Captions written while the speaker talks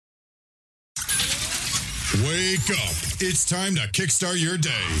Wake up. It's time to kickstart your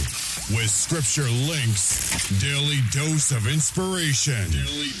day with Scripture Links Daily Dose of Inspiration.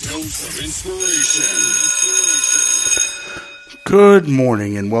 Good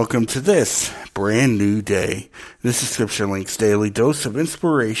morning and welcome to this brand new day. This is Scripture Links Daily Dose of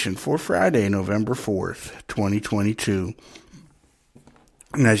Inspiration for Friday, November 4th, 2022.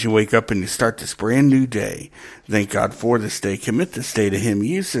 And as you wake up and you start this brand new day, thank God for this day. Commit this day to Him.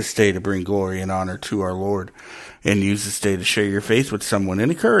 Use this day to bring glory and honor to our Lord. And use this day to share your faith with someone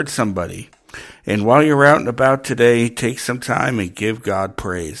and encourage somebody. And while you're out and about today, take some time and give God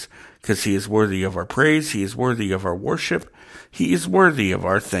praise. Because He is worthy of our praise. He is worthy of our worship. He is worthy of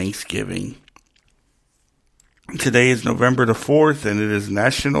our thanksgiving. Today is November the 4th, and it is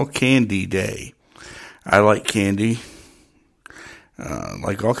National Candy Day. I like candy.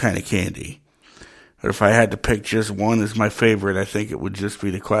 Like all kind of candy. But if I had to pick just one as my favorite, I think it would just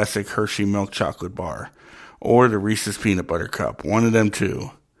be the classic Hershey Milk Chocolate Bar. Or the Reese's Peanut Butter Cup. One of them two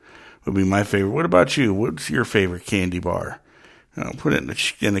would be my favorite. What about you? What's your favorite candy bar? Put it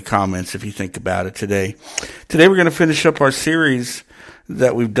in the comments if you think about it today. Today we're going to finish up our series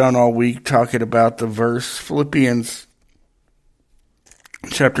that we've done all week, talking about the verse Philippians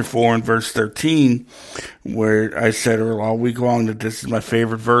chapter 4 and verse 13, where I said all week long that this is my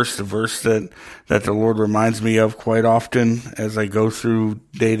favorite verse, the verse that the Lord reminds me of quite often as I go through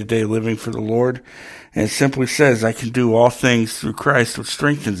day-to-day living for the Lord. And it simply says, I can do all things through Christ, which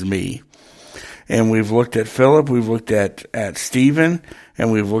strengthens me. And we've looked at Philip, we've looked at Stephen,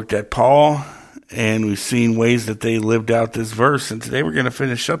 and we've looked at Paul, and we've seen ways that they lived out this verse. And today we're going to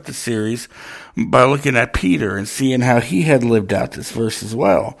finish up the series by looking at Peter and seeing how he had lived out this verse as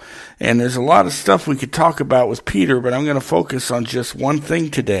well. And there's a lot of stuff we could talk about with Peter, but I'm going to focus on just one thing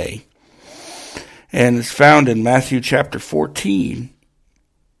today. And it's found in Matthew chapter 14.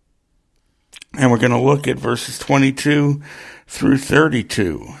 And we're going to look at verses 22 through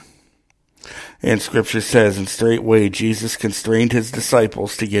 32. And Scripture says, and straightway Jesus constrained his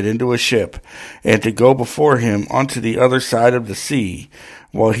disciples to get into a ship and to go before him unto the other side of the sea,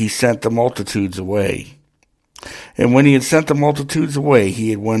 while he sent the multitudes away. And when he had sent the multitudes away,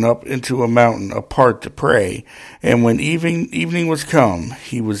 he had went up into a mountain apart to pray. And when evening was come,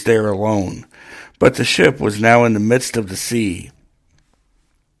 he was there alone. But the ship was now in the midst of the sea,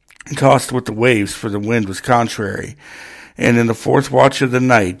 tossed with the waves, for the wind was contrary. And in the fourth watch of the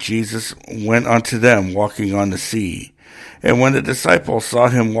night, Jesus went unto them walking on the sea. And when the disciples saw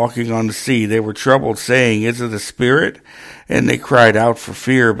him walking on the sea, they were troubled, saying, Is it a spirit? And they cried out for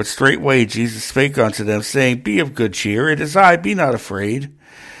fear. But straightway Jesus spake unto them, saying, Be of good cheer, it is I, be not afraid.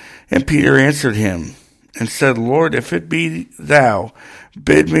 And Peter answered him, and said, Lord, if it be thou,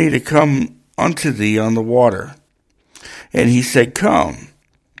 bid me to come unto thee on the water. And he said, Come.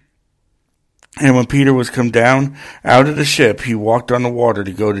 And when Peter was come down out of the ship, he walked on the water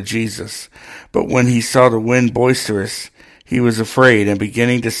to go to Jesus. But when he saw the wind boisterous, he was afraid, and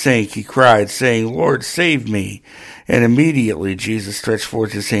beginning to sink, he cried, saying, Lord, save me. And immediately Jesus stretched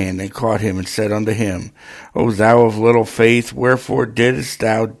forth his hand and caught him, and said unto him, O thou of little faith, wherefore didst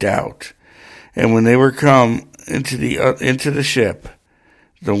thou doubt? And when they were come into the ship,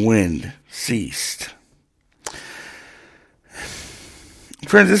 the wind ceased.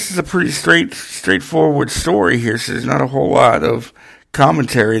 Friends, this is a pretty straightforward story here, so there's not a whole lot of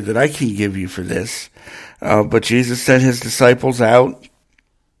commentary that I can give you for this. But Jesus sent his disciples out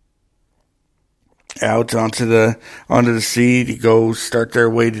onto the sea to go start their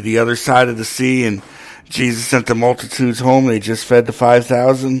way to the other side of the sea, and Jesus sent the multitudes home. They just fed the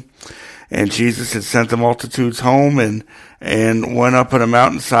 5,000, and Jesus had sent the multitudes home and went up on a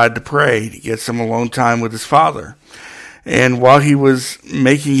mountainside to pray, to get some alone time with his Father. And while he was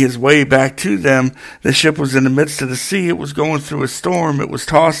making his way back to them, the ship was in the midst of the sea. It was going through a storm. It was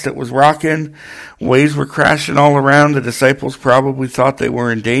tossed. It was rocking. Waves were crashing all around. The disciples probably thought they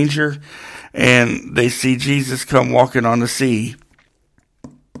were in danger. And they see Jesus come walking on the sea.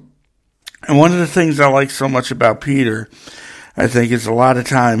 And one of the things I like so much about Peter, I think, is a lot of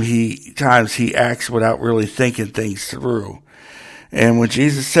times he acts without really thinking things through. And when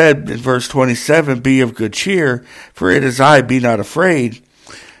Jesus said in verse 27, Be of good cheer, for it is I, be not afraid,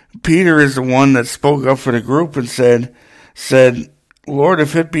 Peter is the one that spoke up for the group and said, Lord,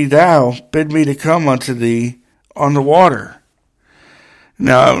 if it be thou, bid me to come unto thee on the water.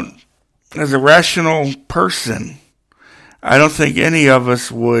 Now, as a rational person, I don't think any of us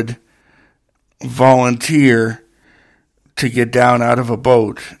would volunteer to get down out of a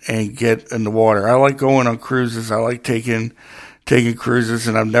boat and get in the water. I like going on cruises. I like taking taking cruises,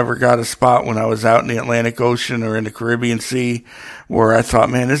 and I've never got a spot when I was out in the Atlantic Ocean or in the Caribbean Sea where I thought,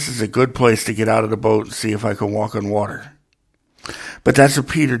 man, this is a good place to get out of the boat and see if I can walk on water. But that's what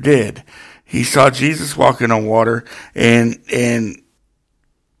Peter did. He saw Jesus walking on water, and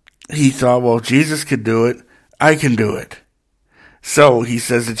he thought, well, Jesus could do it, I can do it. So he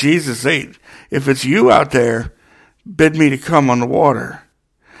says to Jesus, hey, if it's you out there, bid me to come on the water.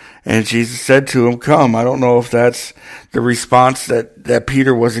 And Jesus said to him, come. I don't know if that's the response that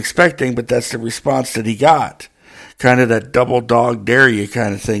Peter was expecting, but that's the response that he got. Kind of that double dog dare you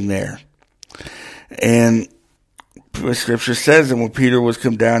kind of thing there. And the scripture says that when Peter was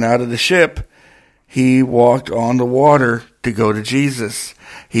come down out of the ship, he walked on the water to go to Jesus.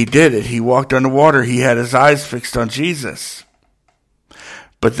 He did it. He walked on the water. He had his eyes fixed on Jesus.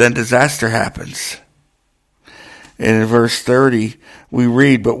 But then disaster happens. And in verse 30, we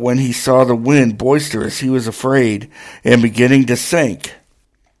read, but when he saw the wind boisterous, he was afraid, and beginning to sink,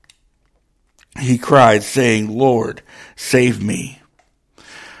 he cried, saying, Lord, save me.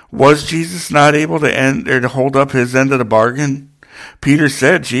 Was Jesus not able to hold up his end of the bargain? Peter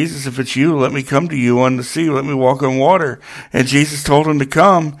said, Jesus, if it's you, let me come to you on the sea. Let me walk on water. And Jesus told him to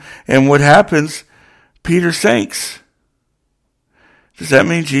come. And what happens? Peter sinks. Does that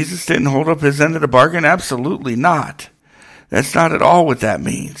mean Jesus didn't hold up his end of the bargain? Absolutely not. That's not at all what that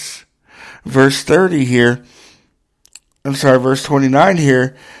means. Verse 29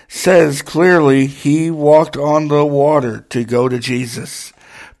 here says clearly he walked on the water to go to Jesus.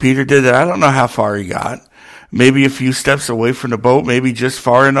 Peter did that. I don't know how far he got. Maybe a few steps away from the boat, maybe just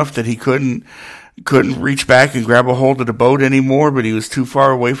far enough that he couldn't reach back and grab a hold of the boat anymore, but he was too far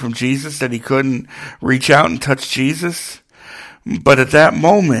away from Jesus that he couldn't reach out and touch Jesus. But at that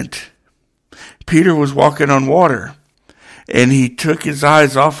moment, Peter was walking on water, and he took his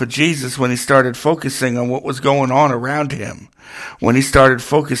eyes off of Jesus when he started focusing on what was going on around him. When he started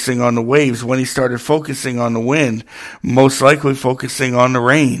focusing on the waves, when he started focusing on the wind, most likely focusing on the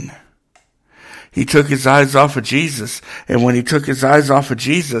rain. He took his eyes off of Jesus, and when he took his eyes off of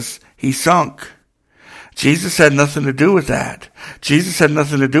Jesus, he sunk. Jesus had nothing to do with that. Jesus had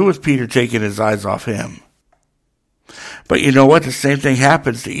nothing to do with Peter taking his eyes off him. But you know what? The same thing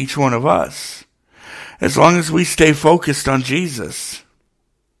happens to each one of us. As long as we stay focused on Jesus,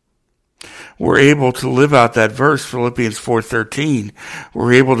 we're able to live out that verse, Philippians 4:13.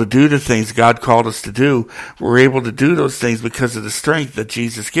 We're able to do the things God called us to do. We're able to do those things because of the strength that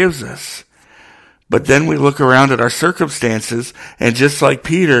Jesus gives us. But then we look around at our circumstances, and just like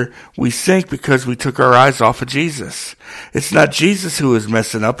Peter, we sink because we took our eyes off of Jesus. It's not Jesus who is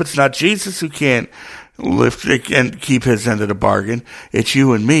messing up. It's not Jesus who can't lift and keep his end of the bargain. It's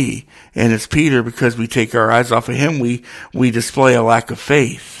you and me. And it's Peter, because we take our eyes off of him, we display a lack of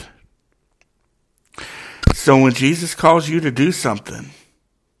faith. So when Jesus calls you to do something,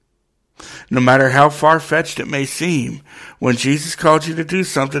 no matter how far-fetched it may seem, when Jesus called you to do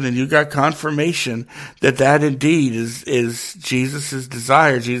something and you got confirmation that indeed is Jesus'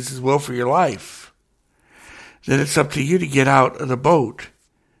 desire, Jesus' will for your life, then it's up to you to get out of the boat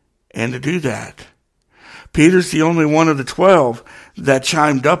and to do that. Peter's the only one of the 12 that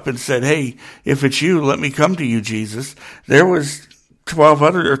chimed up and said, hey, if it's you, let me come to you, Jesus. There was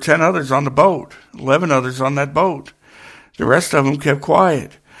 10 others on the boat, 11 others on that boat. The rest of them kept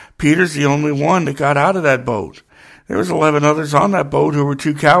quiet. Peter's the only one that got out of that boat. There was 11 others on that boat who were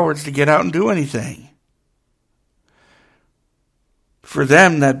too cowards to get out and do anything. For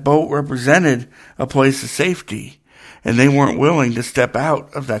them, that boat represented a place of safety. And they weren't willing to step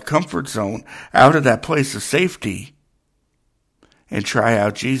out of that comfort zone, out of that place of safety, and try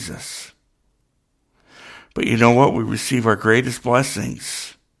out Jesus. But you know what? We receive our greatest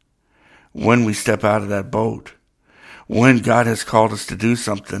blessings when we step out of that boat. When God has called us to do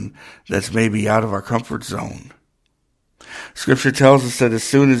something that's maybe out of our comfort zone. Scripture tells us that as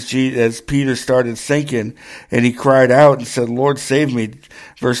soon as Peter started sinking and he cried out and said, Lord, save me,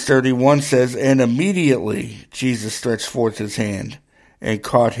 verse 31 says, and immediately Jesus stretched forth his hand and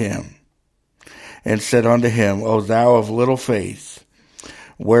caught him and said unto him, O thou of little faith,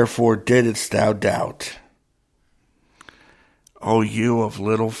 wherefore didst thou doubt? O you of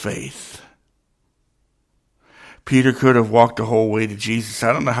little faith. Peter could have walked the whole way to Jesus.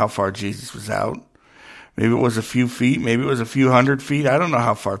 I don't know how far Jesus was out. Maybe it was a few feet. Maybe it was a few hundred feet. I don't know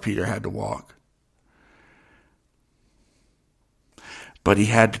how far Peter had to walk. But he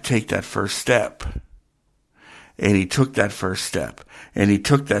had to take that first step. And he took that first step. And he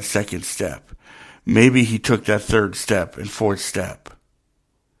took that second step. Maybe he took that third step and fourth step.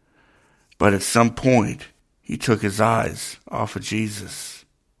 But at some point, he took his eyes off of Jesus.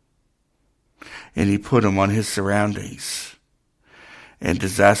 And he put them on his surroundings. and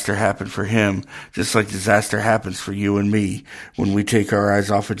disaster happened for him, just like disaster happens for you and me when we take our eyes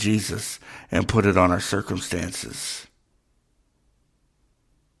off of Jesus and put it on our circumstances.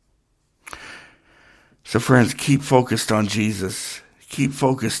 So friends, keep focused on Jesus. Keep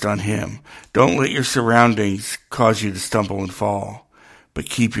focused on him. Don't let your surroundings cause you to stumble and fall, but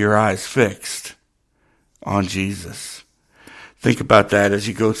keep your eyes fixed on Jesus. Think about that as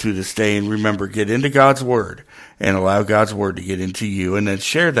you go through this day, and remember, get into God's Word and allow God's Word to get into you, and then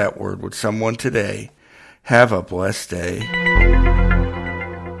share that Word with someone today. Have a blessed day.